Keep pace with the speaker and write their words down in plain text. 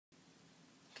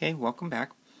Okay, welcome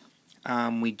back.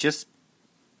 We just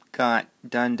got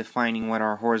done defining what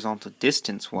our horizontal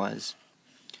distance was.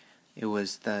 It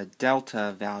was the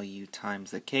delta value times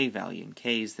the k value, and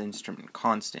k is the instrument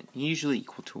constant, usually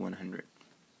equal to 100.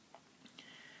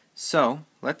 So,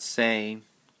 let's say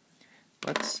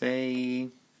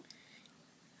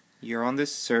you're on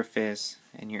this surface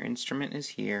and your instrument is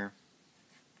here.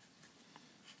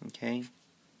 Okay?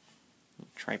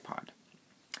 Tripod.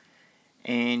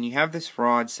 And you have this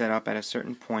rod set up at a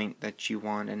certain point that you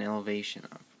want an elevation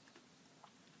of.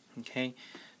 Okay?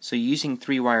 So using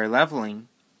 3-wire leveling,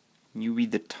 you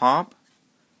read the top,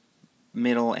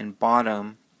 middle, and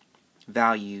bottom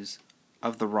values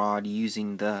of the rod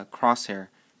using the crosshair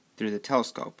through the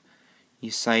telescope. You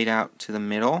sight out to the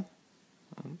middle.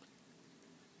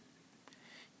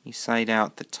 You sight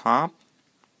out the top,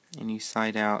 and you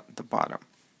sight out the bottom.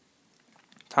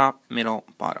 Top, middle,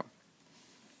 bottom.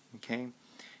 Okay?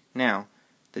 Now,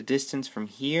 the distance from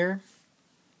here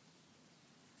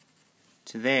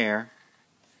to there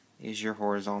is your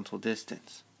horizontal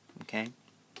distance. Okay?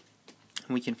 And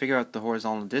we can figure out the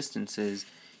horizontal distances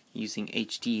using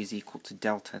HD is equal to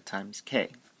delta times K.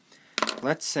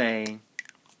 Let's say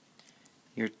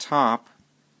your top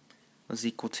was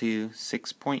equal to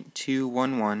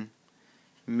 6.211,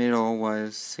 middle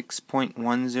was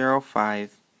 6.105,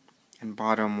 and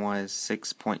bottom was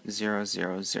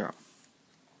 6.000.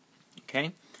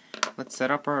 Okay? Let's set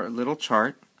up our little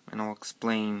chart, and I'll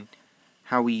explain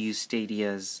how we use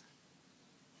stadias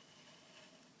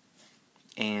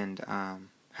and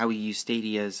how we use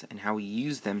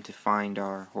them to find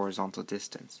our horizontal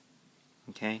distance.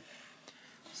 Okay?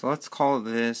 So let's call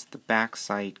this the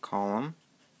backside column.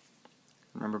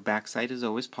 Remember, backside is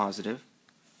always positive.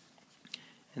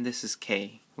 And this is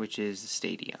K, which is the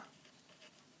stadia.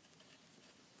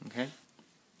 Okay?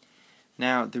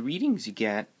 Now, the readings you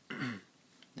get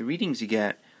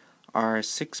are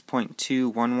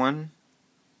 6.211.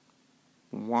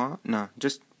 No,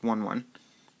 just 11.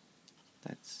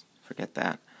 Forget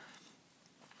that.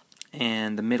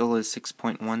 And the middle is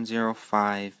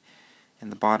 6.105,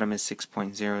 and the bottom is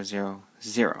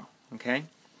 6.000. Okay?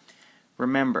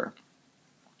 Remember,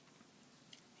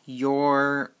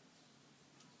 your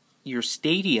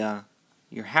stadia,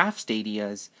 your half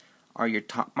stadias, are your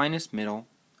top minus middle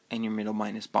and your middle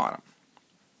minus bottom.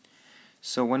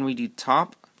 So when we do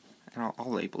top, and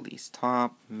I'll label these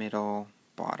top, middle,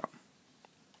 bottom.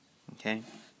 Okay?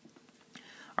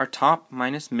 Our top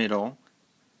minus middle,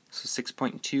 so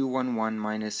 6.211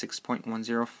 minus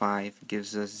 6.105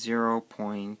 gives us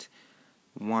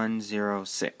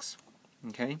 0.106.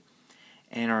 Okay?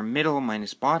 And our middle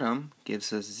minus bottom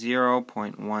gives us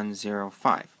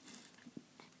 0.105.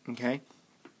 Okay?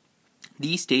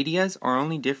 These stadias are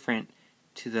only different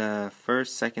to the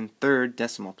first, second, third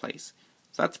decimal place.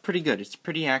 So that's pretty good. It's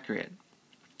pretty accurate.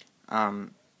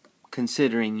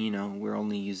 Considering, we're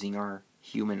only using our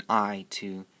human eye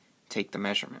to take the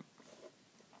measurement.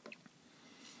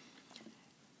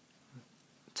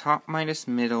 Top minus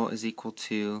middle is equal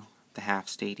to the half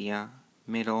stadia.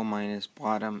 Middle minus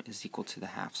bottom is equal to the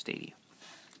half stadia.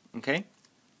 Okay?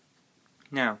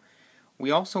 Now,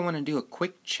 we also want to do a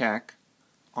quick check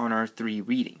on our 3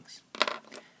 readings.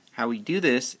 How we do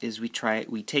this is we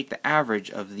take the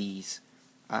average of these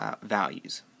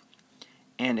values.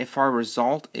 And if our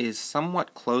result is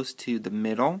somewhat close to the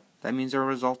middle, that means our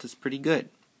result is pretty good.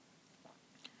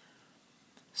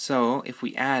 So if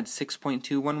we add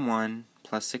 6.211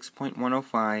 plus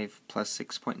 6.105 plus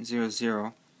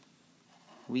 6.00,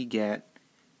 we get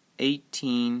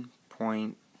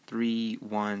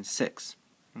 18.316.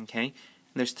 Okay?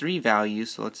 And there's 3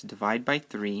 values, so let's divide by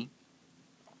 3.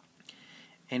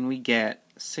 And we get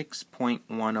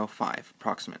 6.105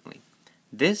 approximately.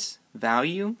 This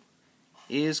value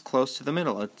is close to the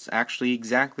middle. It's actually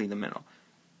exactly the middle.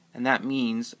 And that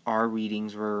means our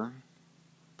readings were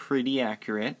pretty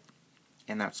accurate,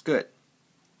 and that's good.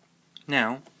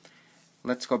 Now,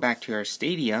 let's go back to our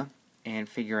stadia and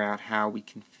figure out how we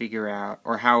can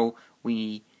how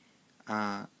we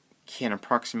can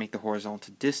approximate the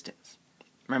horizontal distance.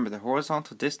 Remember, the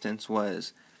horizontal distance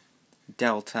was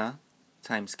delta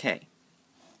times k.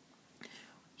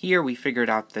 Here we figured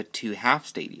out the 2 half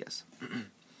stadias.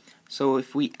 So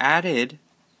if we added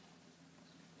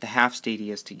the half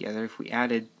stadias together, if we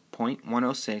added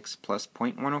 0.106 plus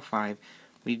 0.105,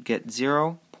 we'd get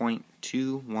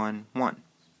 0.211.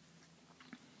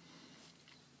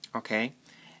 Okay?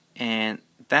 And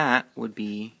that would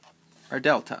be our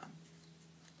delta.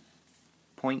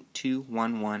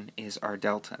 0.211 is our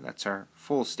delta. That's our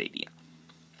full stadia.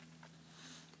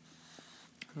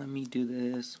 Let me do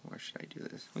this. Where should I do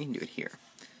this? We can do it here.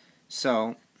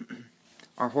 So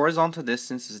our horizontal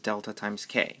distance is delta times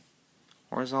k.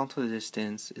 Horizontal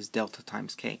distance is delta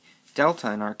times k.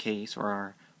 Delta in our case, or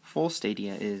our full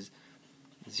stadia, is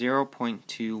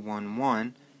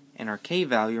 0.211, and our k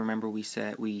value, remember we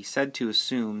said to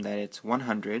assume that it's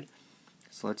 100,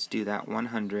 so let's do that,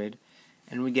 100,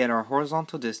 and we get our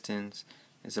horizontal distance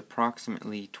is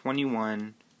approximately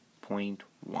 21.1.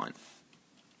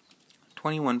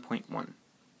 21.1.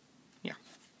 Yeah.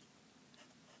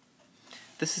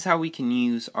 This is how we can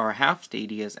use our half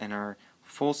stadias and our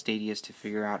full stadias to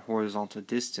figure out horizontal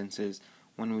distances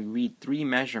when we read 3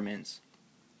 measurements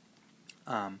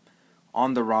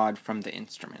on the rod from the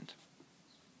instrument.